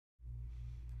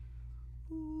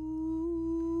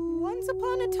Once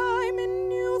upon a time in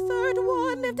New Third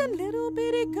Ward lived a little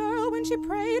bitty girl. When she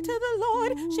prayed to the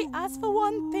Lord, she asked for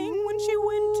one thing when she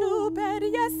went to bed.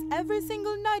 Yes, every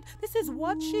single night, this is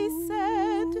what she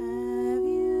said. Have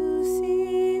you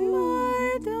seen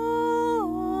my dog?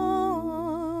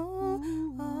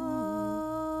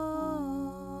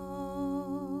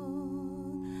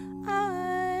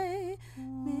 I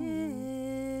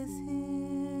miss him.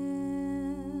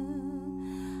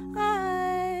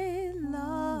 I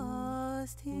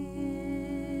lost him.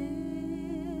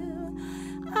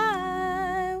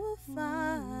 I will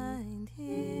find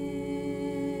him.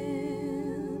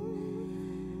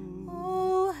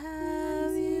 Oh,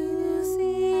 have you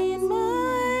seen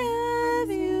my dog? Have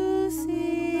you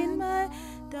seen my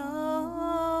dog?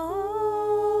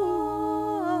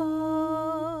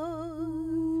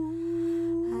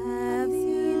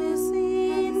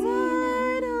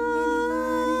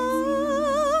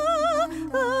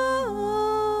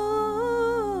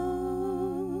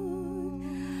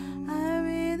 I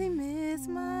really miss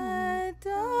my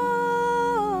dog.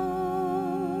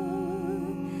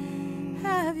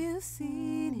 Have you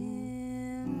seen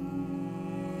him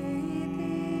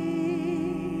lately?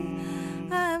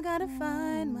 I've got to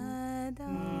find my dog.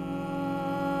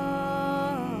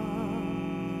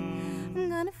 I'm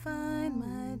gonna find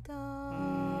my dog.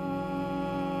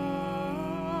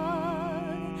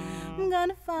 I'm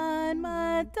gonna find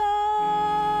my dog.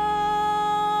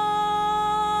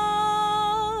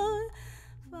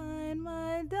 Find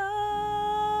my dog.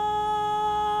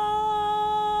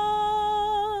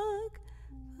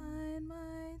 Find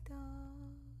my dog.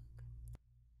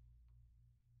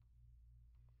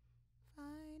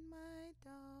 Find my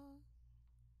dog.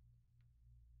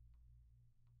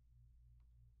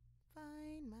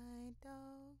 Find my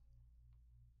dog.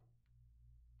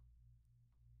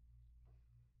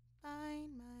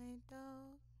 Find my dog. Find my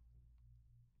dog.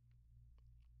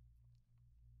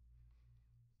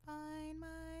 Find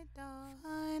my dog.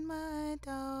 Find my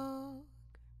dog.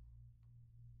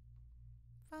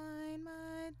 Find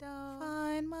my dog.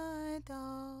 Find my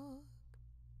dog.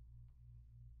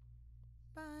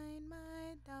 Find my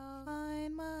dog.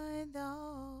 Find my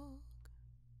dog.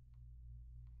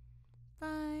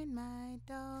 Find my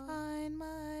dog. Find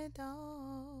my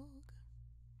dog.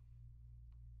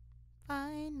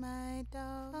 Find my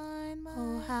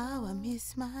Oh, how I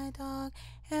miss my dog.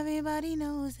 Everybody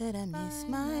knows that I miss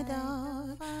my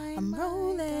dog. I'm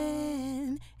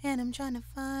rolling and I'm trying to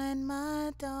find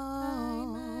my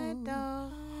dog.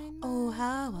 Oh,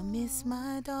 how I miss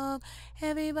my dog.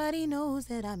 Everybody knows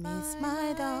that I miss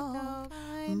my dog.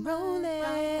 I'm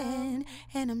rolling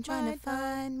and I'm trying to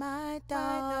find my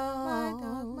dog. My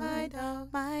dog, my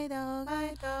dog, my dog,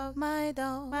 my dog, my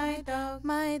dog,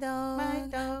 my dog, my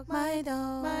dog, my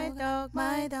dog, my dog,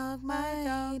 my dog, my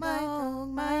dog, my dog, my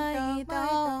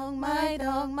dog, my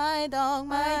dog, my dog, my dog,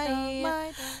 my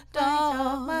dog,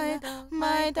 my dog,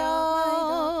 my dog,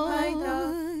 my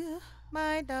dog.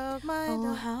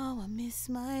 Oh, how I miss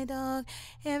my dog.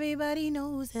 Everybody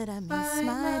knows that I miss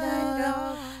my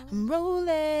dog. I'm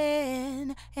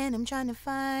rolling and I'm trying to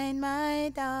find my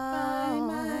dog.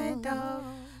 My dog.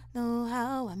 Know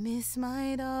how I miss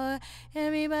my dog.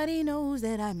 Everybody knows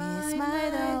that I miss my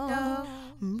dog.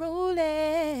 I'm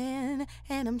rolling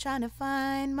and I'm trying to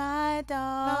find my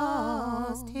dog.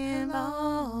 Lost him,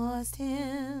 lost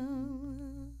him.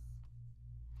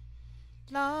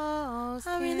 Lost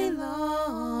him. I really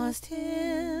lost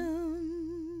him.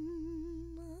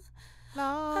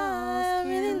 I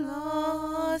really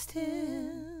lost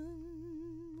him.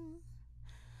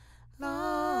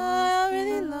 I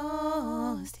really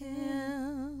lost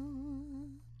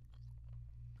him.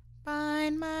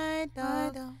 Find my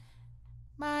dog.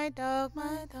 My dog,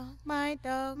 my dog, my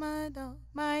dog, my dog,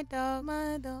 my dog,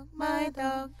 my dog, my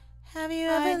dog. Have you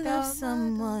ever loved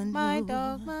someone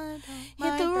who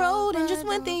hit the road and just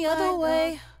went the other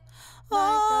way?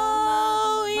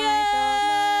 Oh, yeah.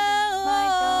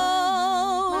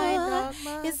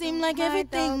 It seemed like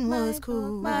everything was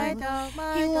cool.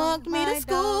 He walked me to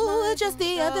school just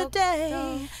the other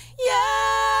day.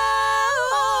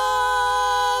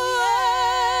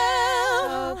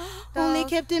 Only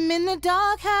kept him in the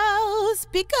doghouse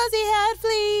because he had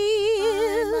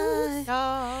fleas.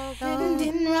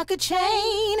 Didn't rock a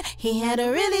chain, he had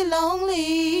a really long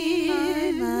leash.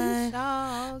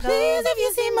 Please, if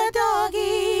you see my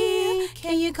doggy,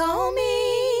 can you call me?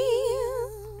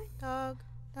 Dog,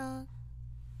 dog,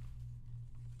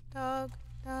 dog,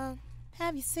 dog.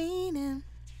 Have you seen him?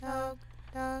 Dog,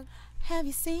 dog. Have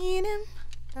you seen him?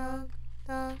 Dog,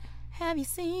 dog. Have you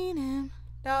seen him?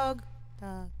 Dog,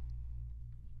 dog.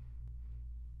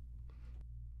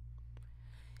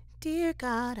 Dear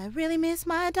God, I really miss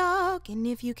my dog, and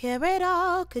if you care at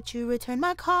all, could you return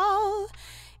my call?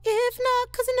 If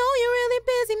not, 'cause I know you're really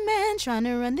busy, man, trying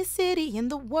to run the city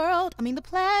and the world, the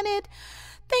planet.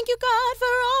 Thank you, God, for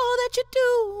all that you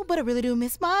do, but I really do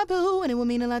miss my boo, and it would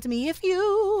mean a lot to me if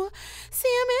you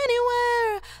see him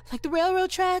anywhere, like the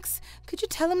railroad tracks. Could you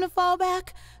tell him to fall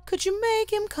back? Could you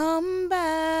make him come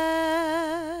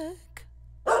back?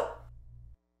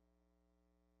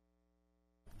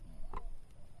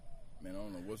 Man, I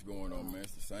don't know what's going on, man.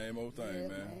 It's the same old thing,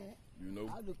 man. You know?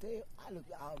 I looked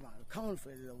all around the corner for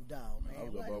the little dog, man. I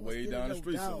was about way down the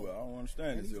street somewhere. I don't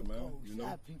understand this here, man. You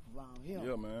know? People around here.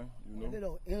 Yeah, man. You know?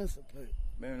 Little innocent person.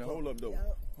 Man, hold up, though.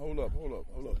 Hold up.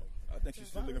 I think she's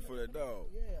still looking for that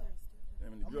dog. Yeah. I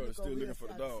mean, the girl is still looking for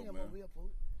the dog, man.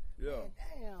 Yeah.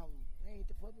 Damn, ain't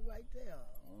the puppy right there.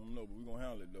 I don't know, but we're going to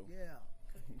handle it, though. Yeah.